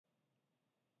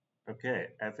Okay,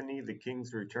 Evony, the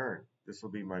King's Return. This will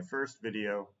be my first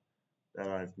video that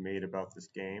I've made about this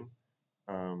game.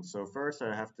 So first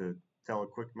I have to tell a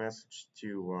quick message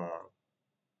to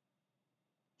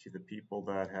the people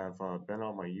that have been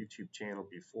on my YouTube channel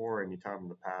before anytime in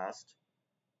the past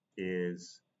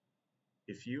is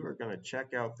if you are going to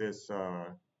check out this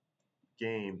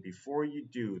game, before you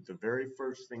do, the very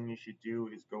first thing you should do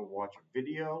is go watch a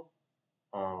video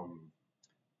um,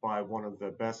 by one of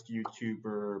the best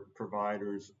YouTuber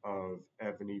providers of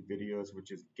Evony videos,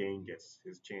 which is Genghis.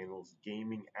 His channel is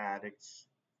Gaming Addicts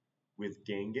with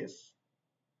Genghis.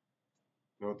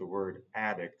 Note the word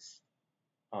addicts.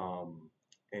 Um,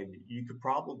 and you could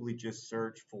probably just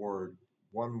search for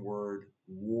one word,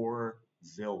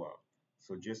 Warzilla.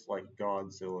 So just like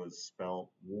Godzilla is spelled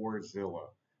Warzilla.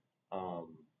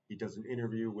 He does an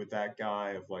interview with that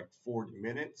guy of like 40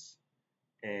 minutes,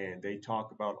 and they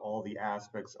talk about all the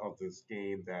aspects of this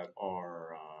game that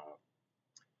are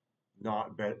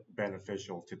not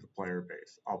beneficial to the player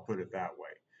base. I'll put it that way.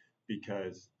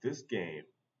 Because this game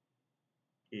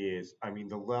is, I mean,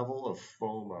 the level of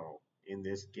FOMO in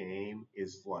this game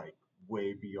is like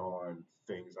way beyond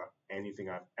anything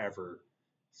I've ever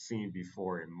seen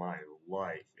before in my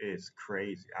life. It's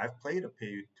crazy. I've played a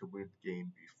pay to win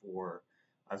game before.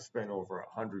 I've spent over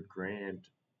 100 grand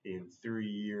in 3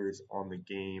 years on the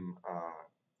game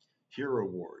Hero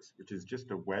Wars, which is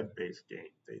just a web-based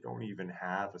game. They don't even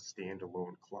have a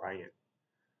standalone client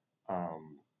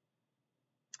um,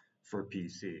 for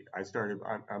PC.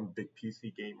 I'm a big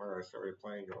PC gamer. I started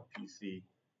playing on PC.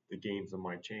 The games on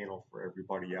my channel for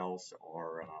everybody else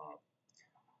are,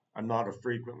 I'm not a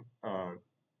frequent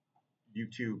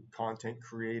YouTube content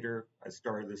creator. I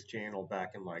started this channel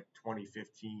back in like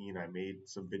 2015. I made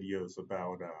some videos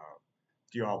about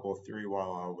Diablo 3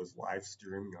 while I was live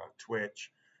streaming on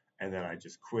Twitch, and then I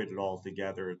just quit it all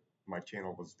together. My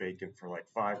channel was vacant for like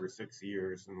 5 or 6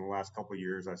 years. In the last couple of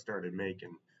years, I started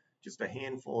making just a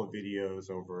handful of videos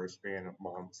over a span of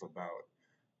months about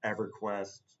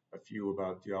EverQuest, a few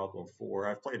about Diablo 4.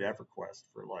 I've played EverQuest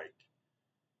for like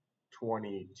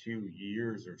 22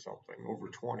 years or something, over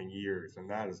 20 years, and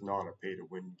that is not a pay to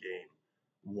win game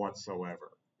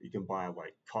whatsoever. You can buy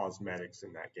like cosmetics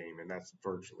in that game, and that's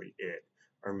virtually it,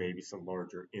 or maybe some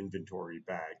larger inventory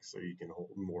bags so you can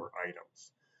hold more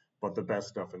items. But the best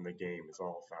stuff in the game is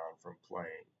all found from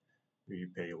playing. You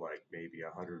pay like maybe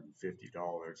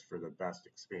 $150 for the best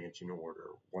expansion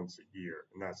order once a year,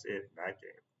 and that's it in that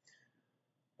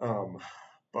game.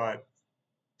 But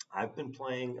I've been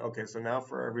playing. Okay, so now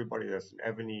for everybody that's an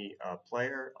Evony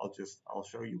player, I'll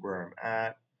show you where I'm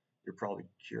at. You're probably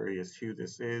curious who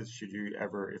this is. Should you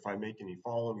ever, if I make any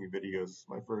following videos,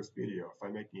 my first video, if I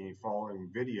make any following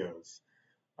videos,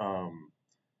 um,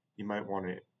 you might want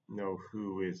to know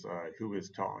who is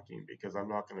talking, because I'm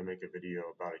not going to make a video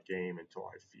about a game until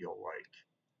I feel like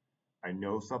I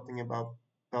know something about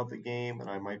the game, and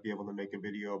I might be able to make a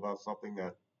video about something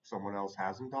that someone else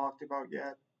hasn't talked about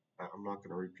yet. I'm not going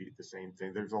to repeat the same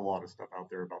thing. There's a lot of stuff out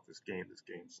there about this game. This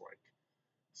game's like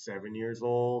 7 years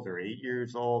old or 8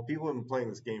 years old. People have been playing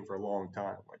this game for a long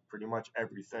time. Like pretty much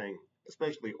everything,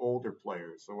 especially older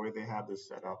players. The way they have this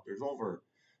set up, it's over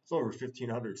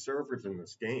 1,500 servers in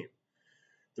this game.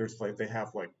 There's like they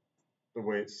have like the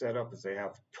way it's set up is they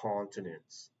have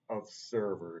continents of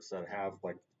servers that have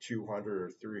like 200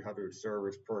 or 300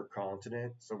 servers per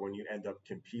continent. So when you end up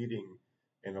competing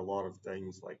in a lot of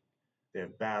things like they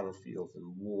have battlefields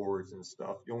and wars and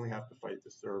stuff, you only have to fight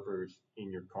the servers in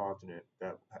your continent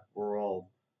that were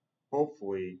all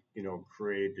hopefully,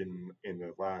 created in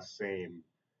the last same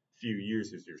few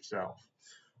years as yourself.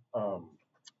 Um,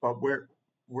 but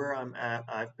where I'm at,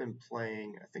 I've been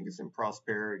playing. I think it's in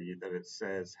Prosperity that it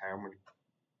says how many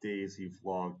days you've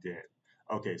logged in.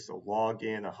 Okay, so log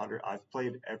in 100. I've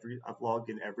logged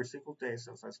in every single day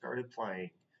since I started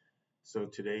playing. So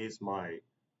today is my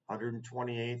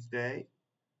 128th day.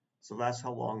 So that's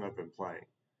how long I've been playing.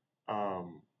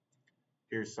 Um,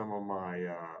 Here's some of my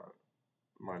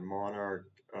Monarch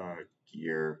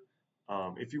gear.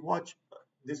 If you watch,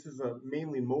 this is a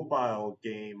mainly mobile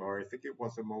game, or I think it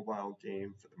was a mobile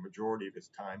game for the majority of its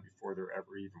time before there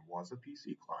ever even was a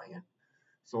PC client.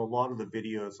 So a lot of the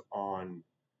videos on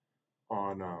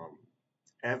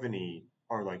Evony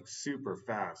are like super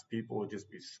fast. People will just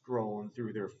be scrolling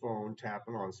through their phone,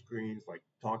 tapping on screens, like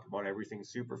talking about everything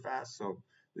super fast. So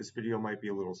this video might be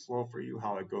a little slow for you,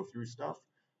 how I go through stuff.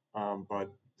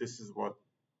 But this is what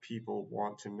people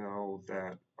want to know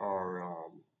that are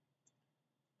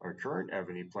current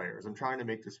Evony players. I'm trying to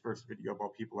make this first video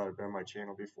about people that have been on my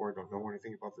channel before, don't know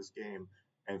anything about this game,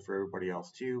 and for everybody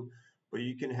else too. But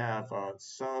you can have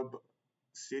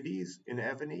cities in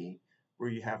Evony, where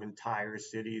you have entire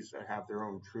cities that have their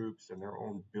own troops and their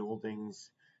own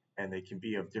buildings, and they can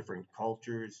be of different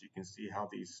cultures. You can see how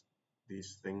these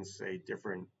things say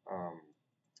different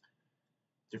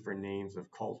names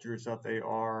of cultures that they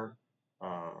are.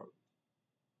 Uh,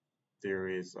 there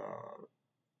is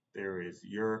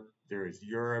Europe,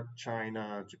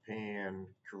 China, Japan,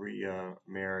 Korea,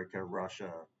 America,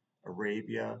 Russia,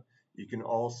 Arabia. You can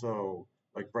also,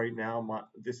 like right now,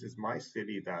 this is my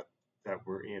city that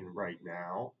we're in right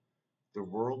now. The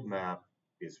world map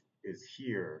is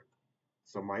here.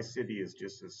 So my city is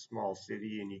just a small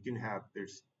city, and you can have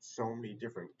there's so many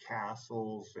different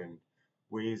castles and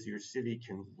ways your city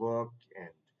can look, and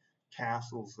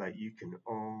castles that you can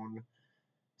own.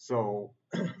 So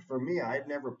for me, I'd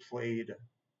never played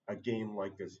a game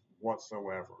like this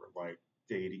whatsoever. Like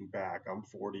dating back, I'm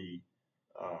 40,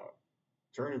 uh,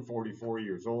 turning 44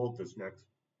 years old this next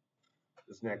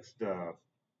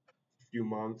few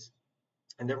months.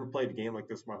 I never played a game like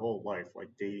this my whole life. Like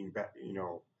dating back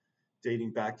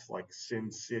to like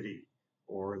Sim City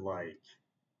or like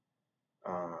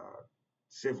uh,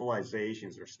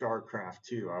 Civilizations or StarCraft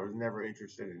 2. I was never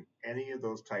interested in any of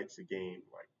those types of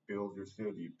games, like build your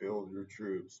city, build your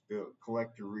troops,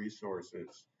 collect your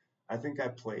resources. I think I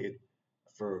played,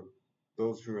 for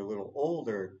those who are a little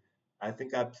older, I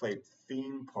think I played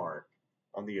Theme Park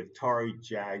on the Atari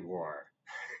Jaguar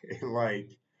in like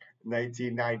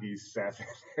 1997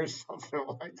 or something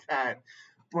like that.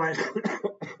 But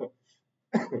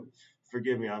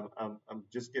forgive me, I'm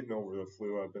just getting over the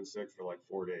flu. I've been sick for like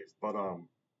 4 days. But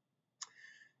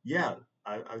yeah,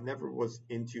 I never was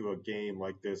into a game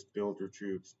like this. Build your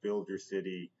troops, build your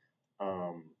city.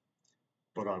 Um,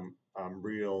 but I'm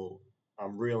real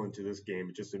into this game.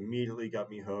 It just immediately got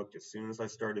me hooked as soon as I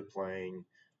started playing.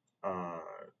 Uh,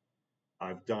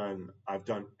 I've done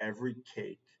every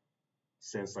cake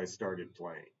since I started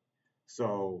playing.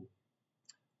 So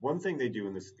one thing they do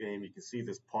in this game, you can see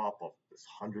this pop up, this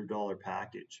 $100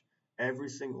 package.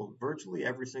 Virtually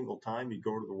every single time you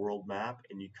go to the world map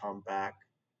and you come back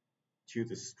to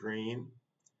the screen,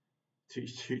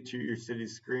 to your city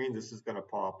screen, this is going to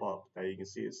pop up. Now you can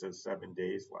see it says 7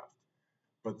 days left.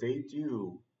 But they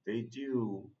do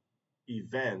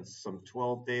events, some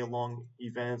 12-day long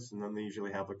events, and then they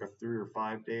usually have like a 3 or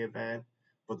 5 day event.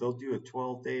 But they'll do a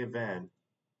 12-day event.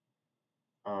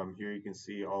 Here you can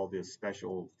see all the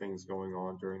special things going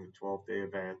on during the 12-day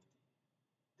event.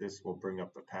 This will bring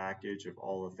up the package of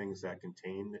all the things that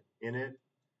contain in it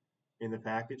in the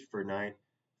package for $100.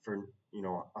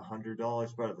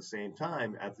 But at the same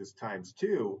time, at this times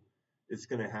two, it's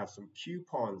going to have some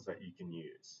coupons that you can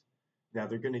use. Now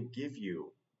they're going to give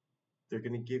you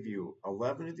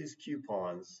 11 of these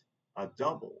coupons, a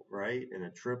double, right, and a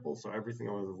triple. So everything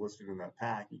that was listed in that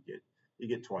pack, you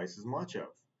get twice as much of.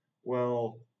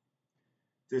 Well,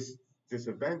 this this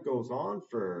event goes on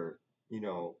for an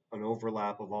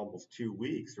overlap of almost 2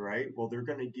 weeks, right? Well, they're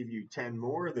going to give you 10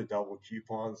 more of the double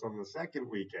coupons on the second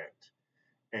weekend,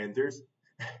 and there's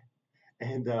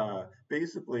and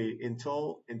basically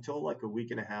until like a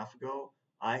week and a half ago,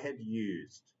 I had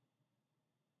used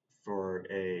for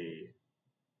a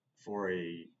for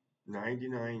a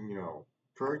 99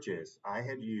 purchase, I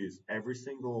had used every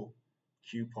single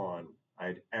coupon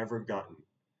I'd ever gotten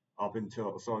up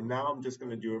until, so now I'm just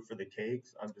going to do it for the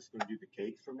cakes. I'm just going to do the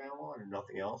cakes from now on and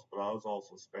nothing else. But I was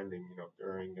also spending,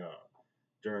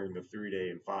 during the 3 day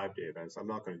and 5 day events. I'm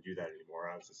not going to do that anymore.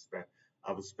 I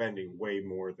was spending way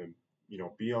more than,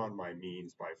 beyond my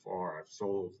means by far. I've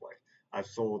sold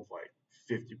like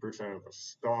 50% of the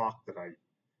stock that I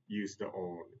used to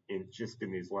own in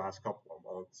these last couple of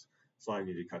months. So I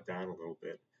need to cut down a little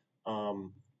bit.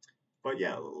 Um, but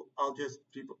yeah, I'll just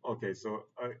people. Okay, so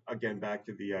again, back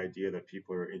to the idea that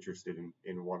people are interested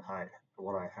in what I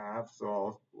have.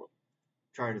 So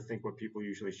trying to think what people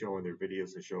usually show in their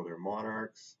videos to show their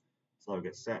monarchs. So I'll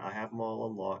get set. I have them all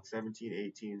unlocked: 17,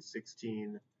 18,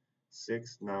 16,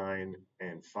 6, 9,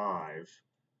 and 5.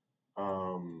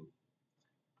 Um,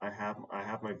 I have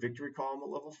my victory column at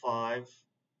level 5.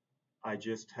 I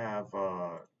just have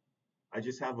a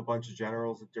bunch of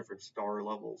generals at different star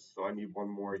levels, so I need one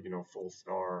more, full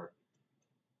star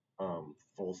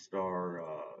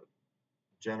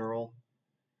general.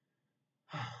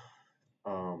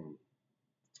 Um,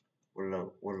 what did I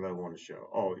want to show?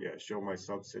 Oh yeah, show my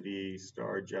subsidy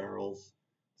star generals.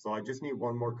 So I just need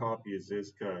one more copy of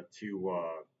Zizka to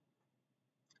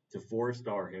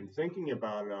 4-star him. Thinking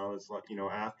about it, I was like,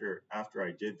 after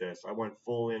I did this, I went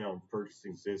full in on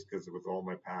purchasing Zizkas with all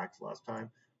my packs last time.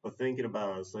 But thinking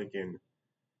about it, I was thinking,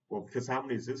 well, because how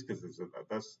many Zizkas is it?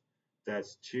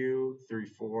 That's 2, 3,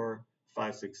 4,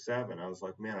 5, 6, 7. I was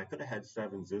like, man, I could have had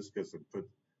 7 Ziskas and put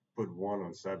one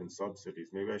on 7 subsidies.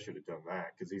 Maybe I should have done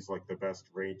that because he's like the best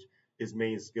range. His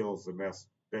main skill is the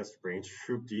best range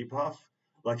troop debuff.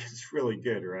 Like it's really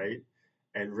good, right?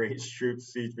 And range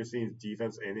troops, siege machines,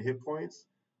 defense, and hit points.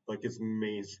 Like his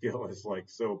main skill is like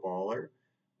so baller.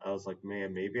 I was like,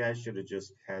 man, maybe I should have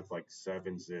just had like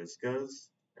 7 Ziskas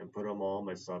and put them all in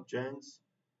my subgens.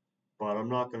 But I'm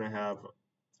not gonna have.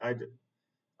 I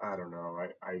I don't know.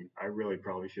 I really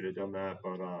probably should have done that.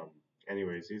 But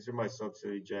anyways, these are my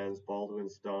subsidy gens.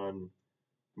 Baldwin's done.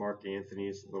 Mark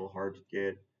Anthony's a little hard to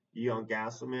get. Eon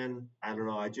Gasselman, I don't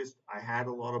know. I had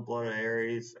a lot of blood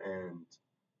Aries, and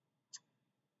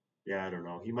yeah, I don't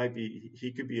know.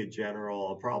 He could be a general.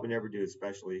 I'll probably never do it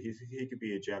especially. He could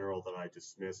be a general that I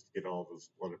dismissed to get all those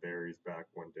blood of Aries back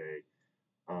one day.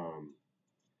 Um,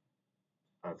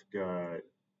 I've got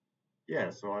yeah,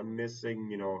 so I'm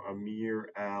missing,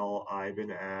 Amir, Al,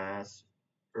 Ivan, Ass,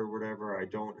 or whatever. I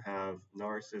don't have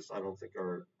Narcissus. I don't think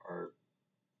our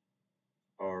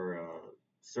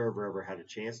server ever had a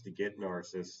chance to get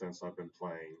Narcissus since I've been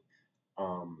playing.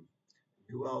 Um,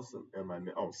 who else am I?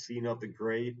 Oh, CNUT the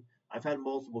Great. I've had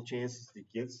multiple chances to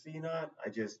get CNUT. I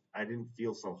didn't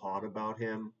feel so hot about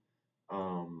him.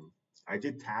 Um, I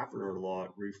did Taverner a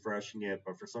lot, refreshing it,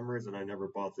 but for some reason I never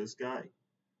bought this guy.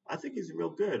 I think he's real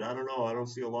good. I don't know. I don't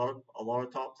see a lot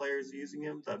of top players using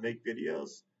him that make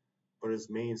videos, but his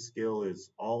main skill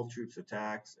is all troops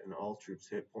attacks and all troops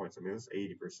hit points. I mean, that's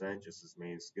 80% just his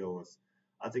main skill is.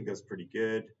 I think that's pretty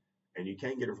good, and you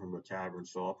can get it from the tavern.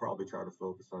 So I'll probably try to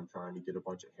focus on trying to get a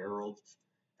bunch of heralds.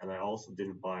 And I also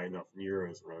didn't buy enough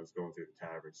Neros when I was going through the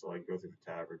tavern, so I can go through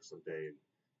the tavern someday and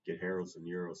get heralds and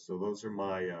Neros. So those are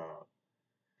my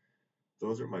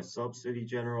sub-city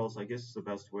generals. I guess the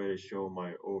best way to show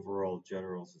my overall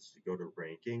generals is to go to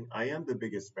ranking. I am the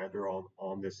biggest spender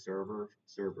on this server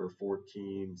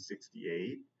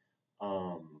 1468.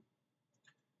 Um,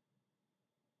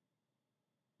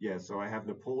 yeah, so I have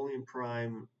Napoleon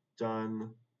Prime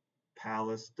done,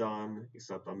 Palace done,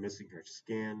 except I'm missing her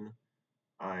skin.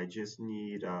 I just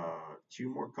need 2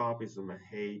 more copies of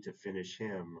Mahay to finish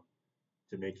him,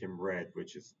 to make him red,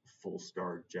 which is full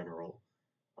star general.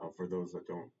 For those that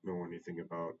don't know anything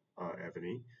about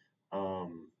Evony.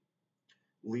 Um,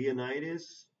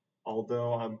 Leonidas,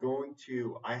 although I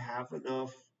have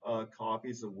enough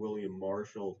copies of William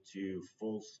Marshall to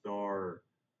full star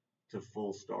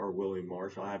William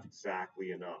Marshall. I have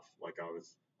exactly enough.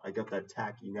 I got that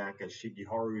Takinaka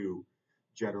Shigeharu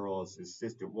general as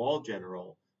assistant wall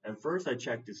general. And first I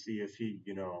checked to see if he,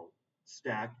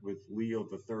 stacked with Leo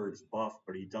the Third's buff,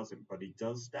 but he doesn't. But he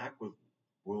does stack with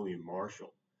William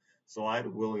Marshall. So I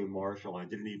had William Marshall. I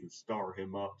didn't even star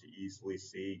him up to easily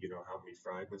see, how many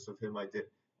fragments of him I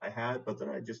had. But then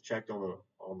I just checked on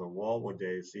the wall one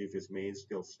day to see if his main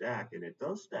skill stacked, and it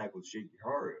does stack with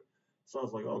Shigeharu. So I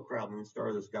was like, oh crap, let me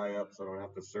star this guy up so I don't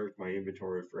have to search my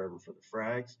inventory forever for the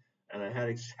frags. And I had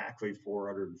exactly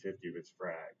 450 of its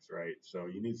frags, right? So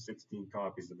you need 16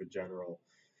 copies of a general.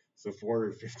 So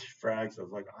 450 frags. I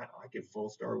was like, I can full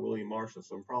star William Marshall.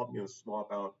 So I'm probably going to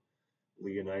swap out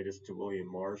Leonidas to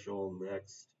William Marshall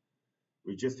next.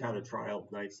 We just had a Trial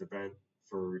Knights event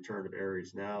for Return of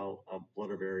Ares now.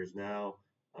 Blood of Ares now.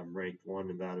 I'm ranked 1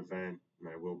 in that event, and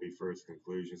I will be for its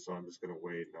conclusion. So I'm just going to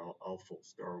wait, and I'll full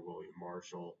star William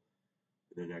Marshall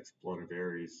in the next Blood of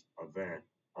Ares event.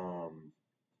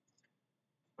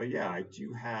 But yeah, I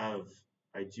do have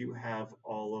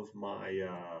all of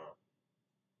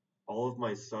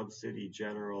my sub-city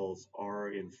generals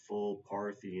are in full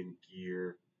Parthian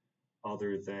gear,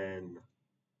 other than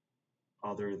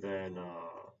the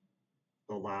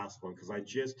last one, because I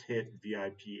just hit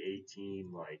VIP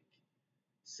 18 like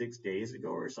 6 days ago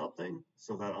or something.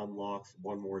 So that unlocks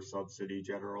one more sub-city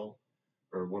general,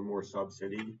 or one more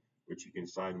sub-city, which you can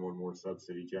sign one more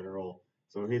sub-city general.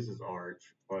 So his is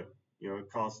Arch, but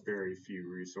it costs very few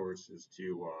resources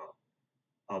to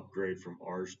upgrade from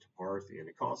Arch to Parthian.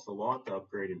 It costs a lot to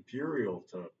upgrade Imperial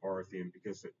to Parthian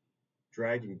because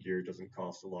Dragon gear doesn't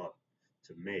cost a lot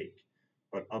to make.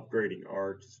 But upgrading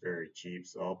Arch is very cheap,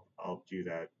 so I'll do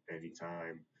that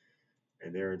anytime.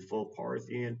 And they're in full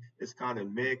Parthian. It's kind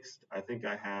of mixed. I think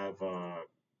I have I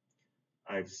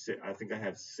have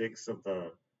 6 of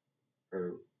the,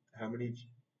 or how many?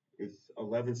 It's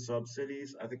 11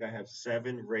 sub-cities. I think I have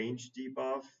 7 range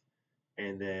debuff,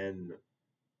 and then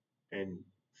and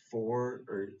 4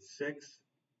 or 6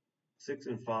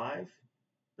 and 5.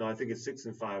 No, I think it's 6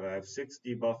 and 5. I have 6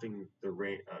 debuffing the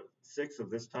range, 6 of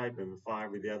this type and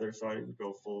 5 of the other. So I didn't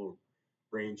go full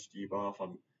range debuff.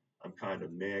 I'm kind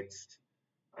of mixed.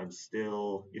 I'm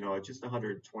still, at just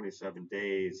 127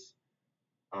 days.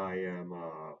 I am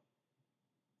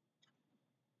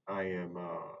I am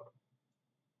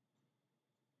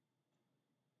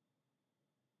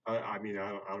I mean I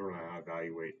don't know how to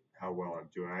evaluate how well I'm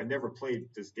doing. I never played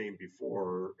this game before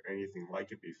or anything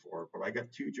like it before, but I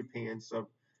got two Japan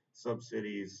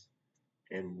subsidies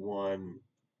and one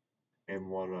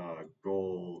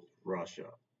gold Russia.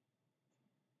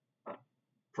 Uh,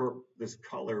 per this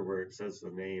color where it says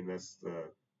the name, that's the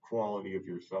quality of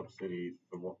your subsidies.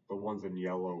 The ones in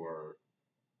yellow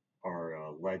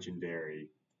are legendary,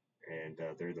 and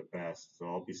they're the best. So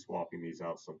I'll be swapping these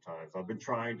out sometimes. I've been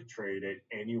trying to trade it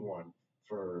anyone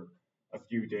for a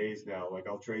few days now. Like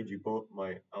I'll trade you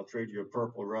a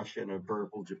purple Russia and a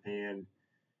purple Japan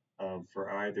for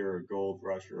either a gold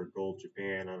Russia or a gold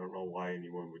Japan. I don't know why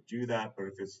anyone would do that, but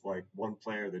if it's like one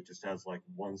player that just has like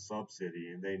one subsidy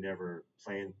and they never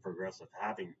plan progressive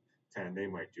having 10, they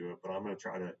might do it. But I'm gonna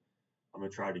try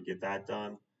to get that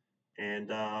done. And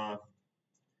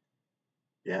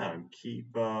yeah, I'm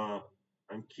keep 30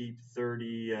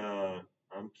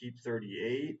 I'm keep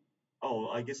 38. Oh,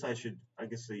 I guess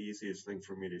the easiest thing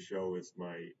for me to show is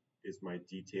my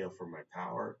detail for my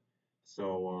power.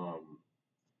 So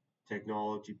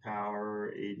technology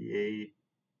power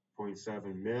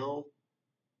 88.7 mil.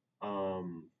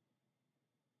 Um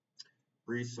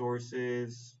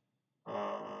resources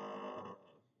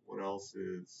what else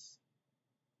is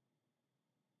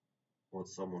what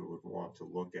someone would want to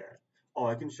look at. Oh,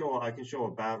 I can show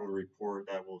a battle report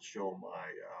that will show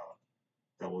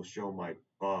my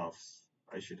buffs.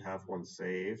 I should have one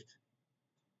saved.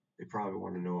 They probably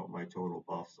want to know what my total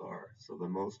buffs are. So the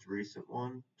most recent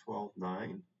one,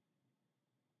 12.9,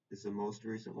 is the most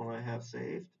recent one I have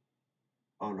saved.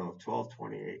 Oh no,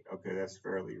 12.28. Okay, that's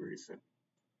fairly recent.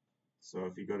 So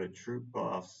if you go to troop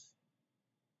buffs,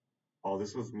 oh,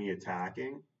 this was me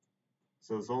attacking.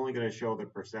 So it's only going to show the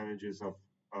percentages of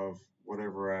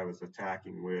whatever I was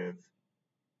attacking with.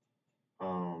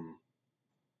 Um,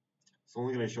 it's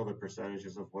only going to show the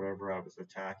percentages of whatever I was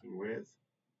attacking with.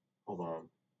 Hold on.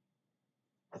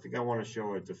 I think I want to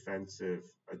show a defensive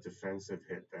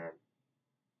hit then.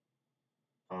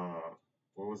 Uh,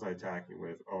 what was I attacking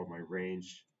with? Oh, my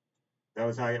range. That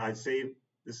was I saved.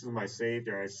 This is my save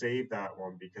there. I saved that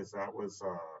one because that was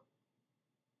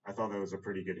I thought that was a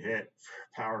pretty good hit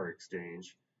for power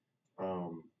exchange.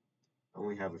 Um, I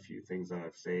only have a few things that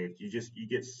I've saved. You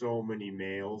get so many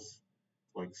mails,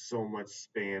 like so much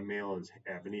spam mail and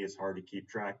Evony is hard to keep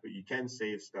track, but you can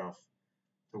save stuff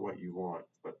to what you want.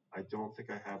 But I don't think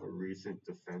I have a recent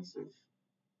defensive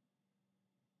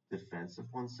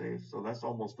one saved. So that's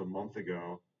almost a month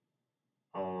ago.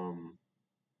 Um,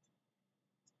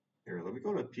 Here, let me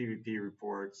go to PvP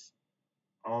reports.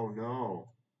 Oh no,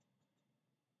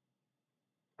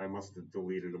 I must have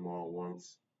deleted them all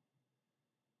once.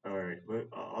 All right,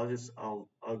 I'll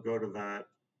go to that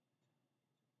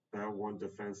one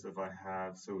defensive I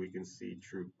have so we can see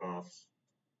troop buffs.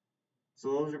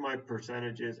 So those are my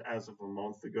percentages as of a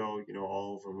month ago. You know,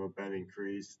 all of them have been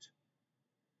increased,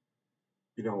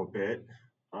 you know, a bit.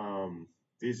 Um,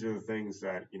 these are the things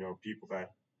that, you know, people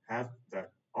that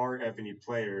are Evony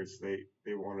players, they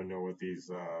want to know what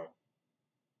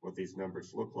these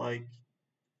numbers look like.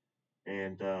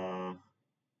 And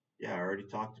yeah, I already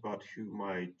talked about who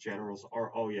my generals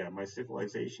are. Oh yeah, my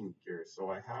civilization gear. So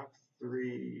I have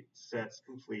 3 sets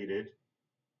completed.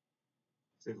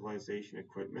 Civilization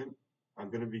equipment. I'm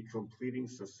going to be completing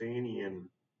Sasanian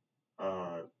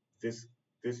uh, this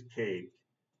this cake.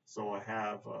 So I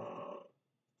have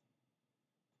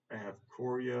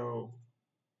Koryo,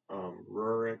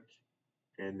 Rurik,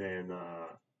 and then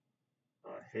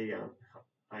Heian,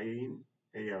 Hain,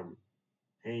 Heian,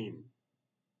 Hain,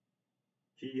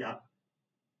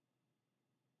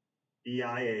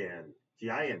 Eian,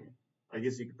 Tian. I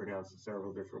guess you could pronounce it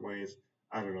several different ways.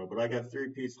 I don't know, but I got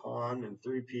 3-piece Han and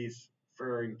 3-piece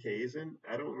Fur Kazin.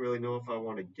 I don't really know if I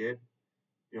want to get,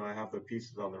 you know, I have the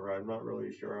pieces on the right. I'm not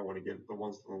really sure I want to get the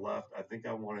ones to the left. I think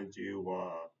I want to do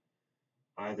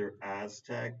either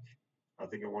Aztec. I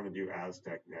think I want to do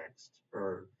Aztec next,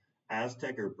 or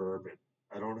Aztec or Bourbon.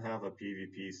 I don't have a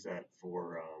PvP set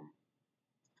for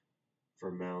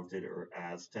mounted or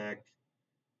Aztec,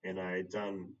 and I had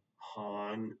done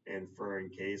Han and Fur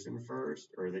and Kazin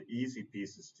first, or the easy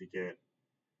pieces to get.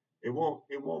 It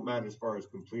won't matter as far as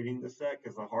completing the set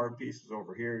because the hard pieces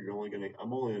over here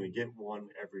I'm only gonna get one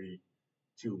every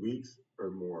 2 weeks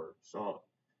or more. So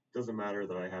it doesn't matter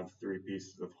that I have 3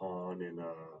 pieces of Han and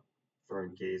Fur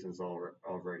and Kazins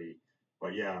already.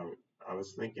 But yeah, I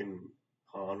was thinking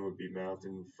Han would be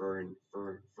mountain Fur and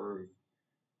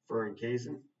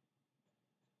Kazin.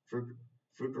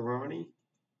 Fukurani.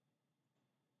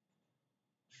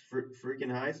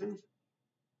 Freaking Heisen?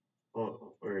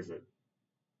 Oh, where is it?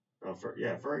 Oh,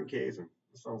 yeah, Fernkazen.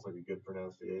 That sounds like a good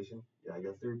pronunciation. Yeah, I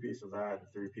got 3 pieces of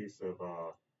that, 3 pieces of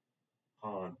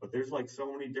Han. But there's like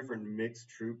so many different mixed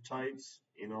troop types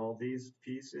in all these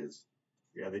pieces.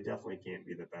 Yeah, they definitely can't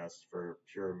be the best for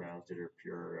pure mounted or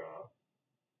pure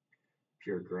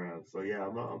ground. So yeah,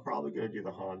 I'm probably gonna do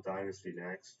the Han Dynasty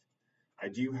next. I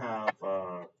do have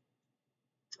I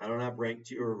don't have rank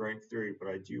 2 or rank 3, but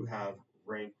I do have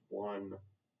rank 1,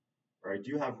 or I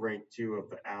do have rank 2 of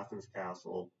the Athens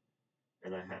Castle,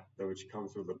 and I had which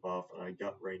comes with a buff, and I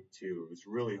got rank 2. It was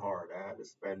really hard. I had to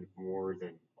spend more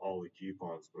than all the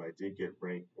coupons, but I did get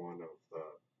rank 1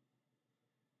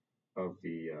 of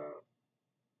the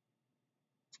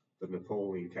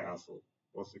Napoleon Castle.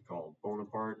 What's it called?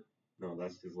 Bonaparte? No,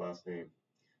 that's his last name.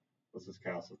 What's this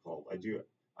castle called?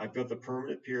 I've got the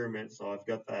permanent pyramid, so I've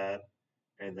got that,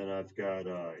 and then I've got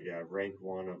yeah, rank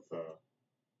 1 of the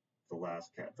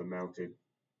last the mounted.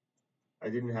 I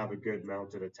didn't have a good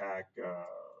mounted attack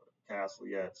castle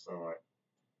yet, so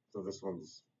this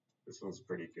one's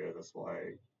pretty good. That's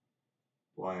why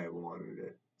I wanted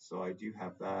it. So I do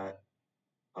have that.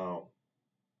 Oh,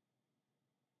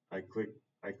 I click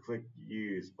I click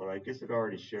use, but I guess it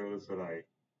already shows that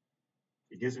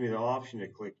it gives me the option to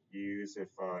click use if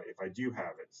I do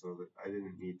have it, so that I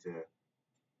didn't need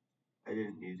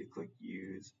to click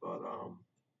use, but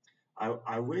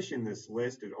I wish in this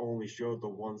list it only showed the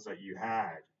ones that you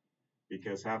had,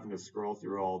 because having to scroll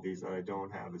through all these that I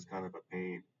don't have is kind of a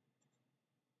pain.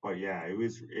 But yeah,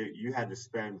 you had to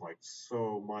spend like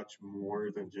so much more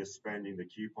than just spending the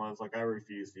coupons. Like I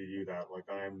refuse to do that. Like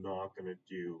I am not gonna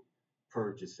do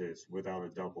purchases without a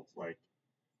double, like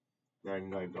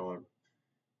 $99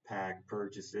 pack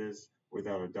purchases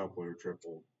without a double or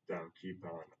triple down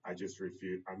coupon. I just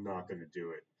refuse. I'm not gonna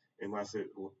do it unless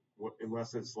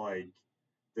it's like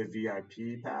the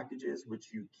VIP packages,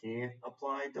 which you can't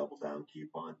apply double down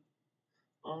coupon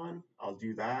on. I'll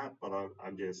do that, but I'm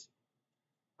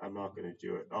not gonna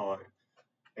do it. Oh,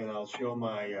 and I'll show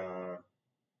my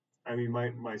I mean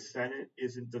my Senate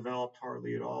isn't developed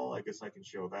hardly at all. I guess I can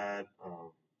show that.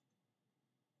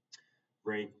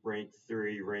 Rank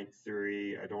 3.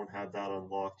 I don't have that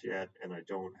unlocked yet, and I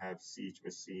don't have Siege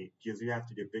Machine because you have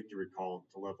to get Victory Column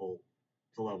to level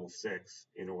 6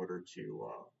 in order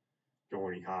to go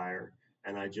any higher.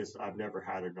 And I've never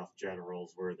had enough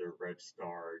generals where they're red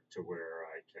starred to where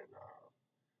I can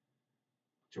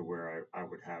to where I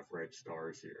would have red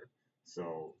stars here.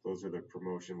 So those are the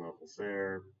promotion levels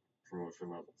there,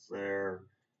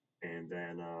 and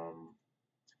then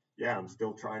yeah, I'm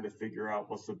still trying to figure out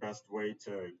what's the best way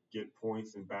to get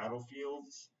points in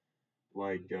battlefields.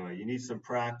 Like you need some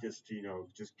practice to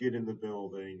just get in the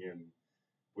building and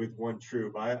with one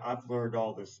troop. I've learned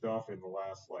all this stuff in the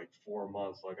last like 4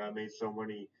 months. Like I made so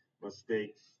many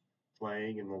mistakes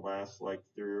playing in the last like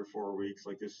 3 or 4 weeks.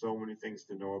 Like there's so many things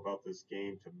to know about this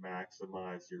game to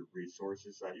maximize your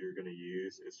resources that you're gonna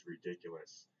use. It's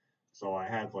ridiculous. So I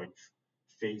had like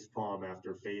facepalm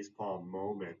after facepalm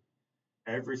moment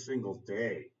every single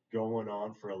day going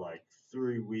on for like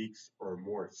 3 weeks or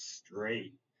more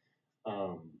straight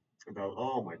um, about,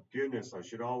 oh my goodness, I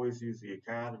should always use the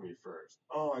academy first.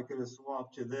 Oh, I could have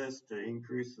swapped to this to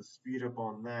increase the speed up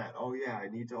on that. Oh yeah, I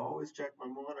need to always check my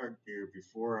monarch gear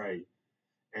before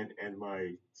and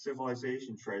my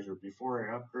civilization treasure before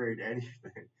I upgrade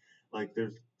anything. Like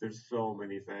there's so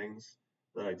many things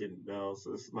that I didn't know.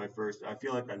 So this is my first. I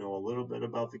feel like I know a little bit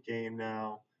about the game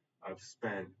now. I've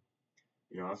spent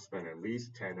I've spent at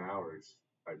least 10 hours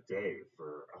a day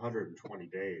for 120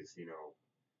 days,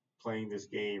 playing this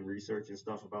game, researching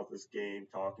stuff about this game,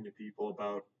 talking to people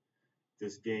about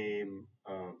this game,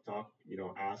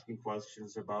 asking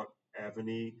questions about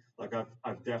Evony. Like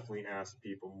I've definitely asked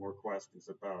people more questions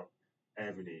about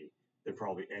Evony than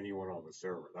probably anyone on the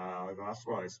server. That's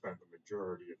what I spent the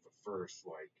majority of the first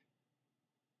like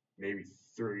maybe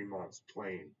 3 months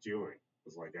playing doing. It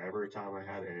was like every time I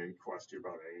had any question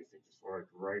about anything, just like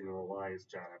right in the Alliance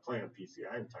chat. I play on PC.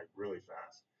 I can type really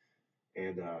fast,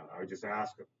 and I would just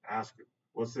ask him,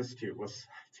 what's this do? What's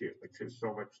that do? Like there's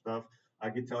so much stuff. I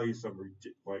could tell you some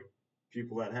like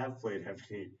people that have played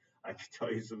Heavy. I could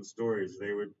tell you some stories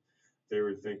they would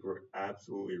think were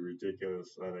absolutely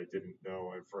ridiculous that I didn't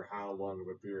know, and for how long of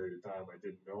a period of time I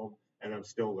didn't know them, and I'm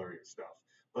still learning stuff.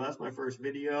 But that's my first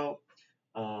video.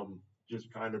 Just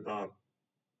kind of about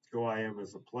who I am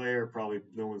as a player. Probably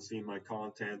no one's seen my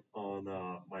content on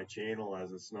my channel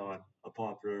as it's not a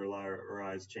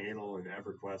popularized channel, and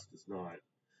EverQuest is not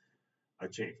a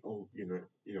channel.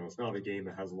 It's not a game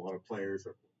that has a lot of players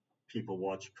or people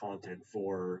watch content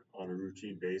for on a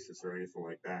routine basis or anything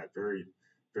like that. Very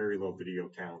very low video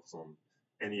counts on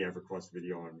any EverQuest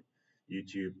video on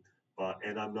YouTube. But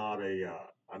and I'm not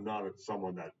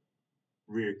someone that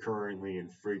reoccurringly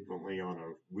and frequently on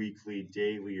a weekly,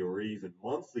 daily, or even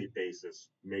monthly basis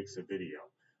makes a video.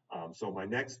 So my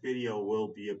next video will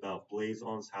be about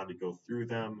Blazons, how to go through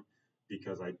them,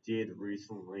 because I did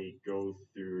recently go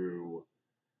through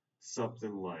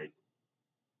something like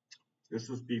this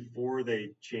was before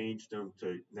they changed them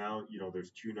to now,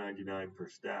 there's $2.99 per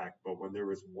stack, but when there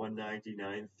was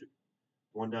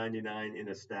 $1.99 in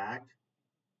a stack,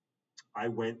 I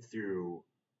went through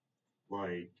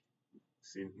like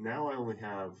see now I only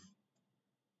have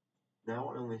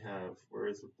where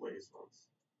is the Blazons?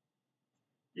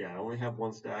 Yeah, I only have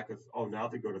one stack of now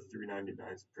they go to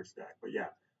 $3.99 per stack. But yeah,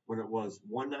 when it was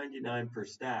 $1.99 per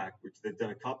stack, which they've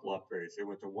done a couple upgrades, they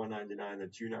went to $1.99 then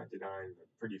 $2.99,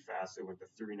 pretty fast they went to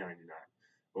 $3.99.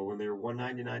 But when they were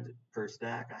 $1.99 per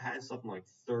stack, I had something like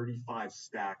 35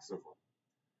 stacks of them.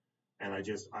 And I'd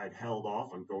held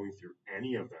off on going through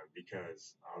any of them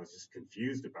because I was just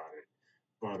confused about it.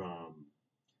 But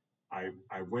I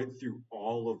went through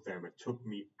all of them. It took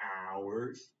me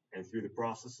hours, and through the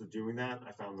process of doing that,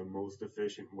 I found the most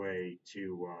efficient way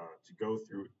to go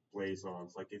through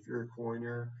Blazons. Like if you're a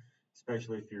coiner,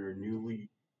 especially if you're a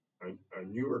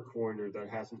newer coiner that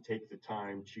hasn't taken the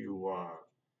time to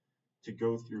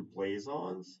go through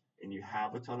Blazons, and you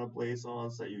have a ton of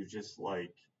Blazons that you're just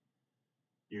like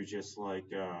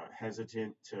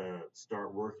hesitant to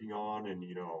start working on and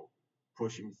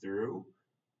pushing through.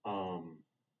 Um,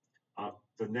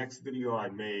 the next video I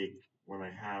make when I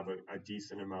have a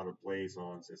decent amount of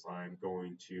Blazons is I'm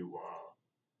going to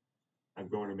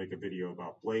make a video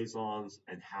about Blazons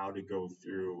and how to go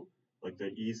through like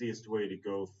the easiest way to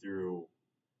go through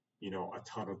a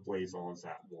ton of Blazons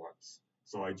at once.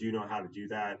 So I do know how to do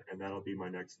that, and that'll be my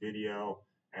next video.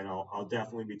 And I'll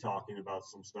definitely be talking about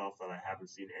some stuff that I haven't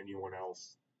seen anyone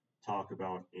else talk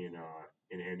about in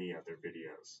any other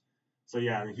videos. So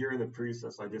yeah, here in the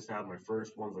presets, I just have my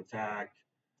first one's attack,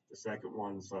 the second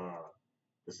one's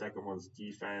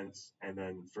defense, and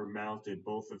then for mounted,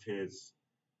 both of his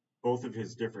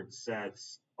different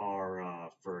sets are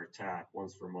for attack.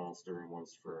 One's for monster and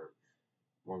one's for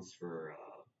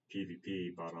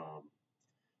PvP. But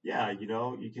yeah,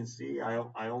 you can see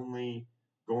I only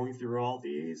going through all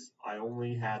these. I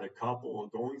only had a couple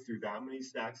going through that many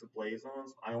stacks of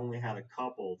Blazons. I only had a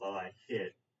couple that I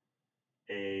hit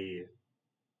a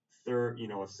third,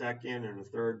 a second and a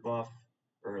third buff,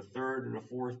 or a third and a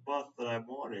fourth buff that I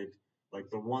wanted. Like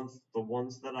the ones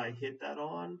that I hit that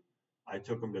on, I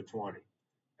took them to 20.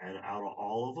 And out of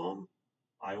all of them,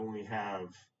 I only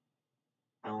have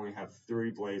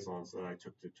 3 Blazons that I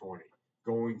took to 20.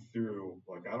 Going through,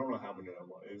 like, I don't know how many I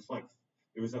was.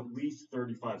 It was at least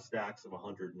 35 stacks of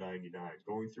 199.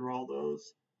 Going through all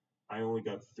those, I only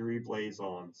got 3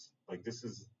 Blazons. Like that's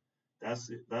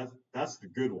the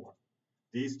good one.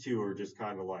 These two are just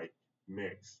kind of like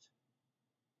mixed.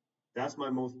 That's my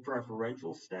most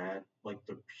preferential stat, like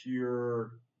the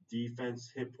pure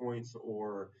defense hit points,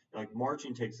 or like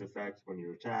marching takes effect when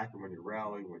you attack and when you're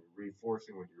rallying, when you're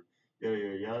reinforcing, when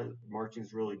you're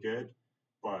marching's really good,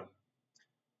 but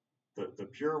the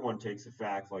pure one takes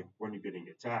effect like when you're getting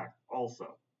attacked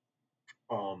also.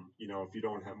 If you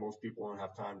don't have, most people don't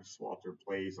have time to swap their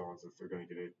Blazons if they're going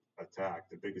to get attacked.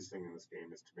 The biggest thing in this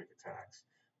game is to make attacks.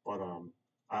 But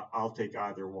I'll take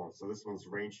either one. So this one's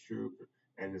range troop,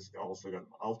 and it's also got.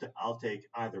 I'll take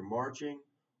either marching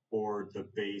or the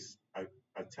base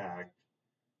attack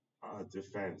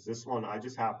defense. This one I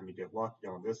just happened to get lucky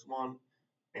on this one,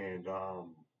 and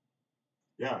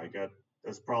yeah, I got.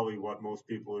 That's probably what most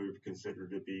people would consider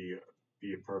to be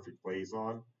a perfect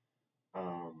Blazon.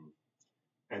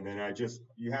 And then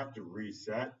you have to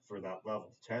reset for that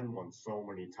level 10 one so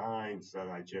many times that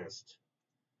I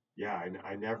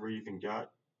never even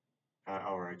got,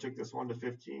 or I took this one to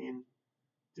 15,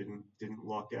 didn't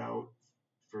luck out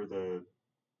for the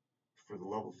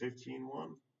level 15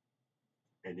 one.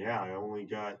 And yeah, I only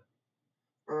got,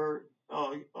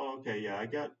 okay, yeah, I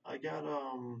got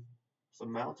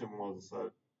some mountain ones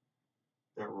that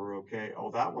were okay.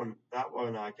 Oh, that one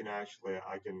I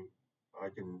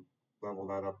can level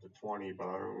that up to 20, but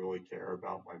I don't really care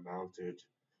about my mounted.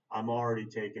 I'm already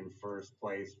taking first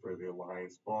place for the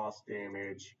Alliance boss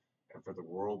damage and for the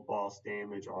world boss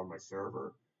damage on my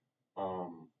server.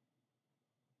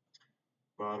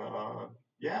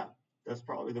 Yeah, that's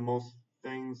probably the most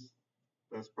things.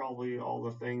 That's probably all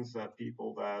the things that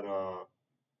people that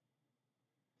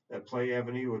play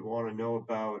Evony would want to know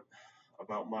about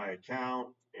my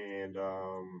account. And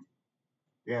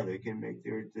yeah, they can make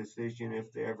their decision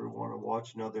if they ever want to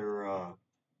watch another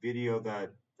video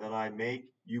that I make,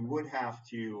 you would have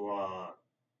to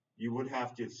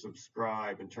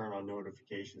subscribe and turn on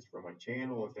notifications for my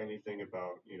channel. If anything,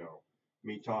 about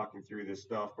me talking through this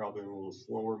stuff probably in a little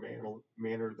slower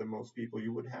manner than most people,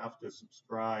 you would have to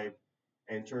subscribe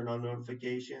and turn on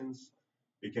notifications,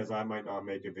 because I might not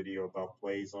make a video about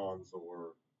Blazons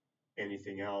or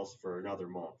anything else for another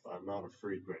month. I'm not a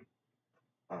frequent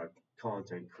uh,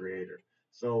 content creator.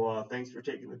 So thanks for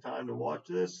taking the time to watch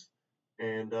this.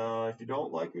 And if you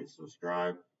don't like it,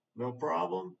 subscribe. No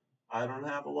problem. I don't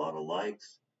have a lot of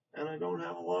likes and I don't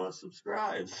have a lot of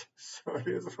subscribes. So it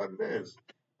is what it is.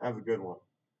 Have a good one.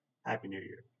 Happy New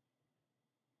Year.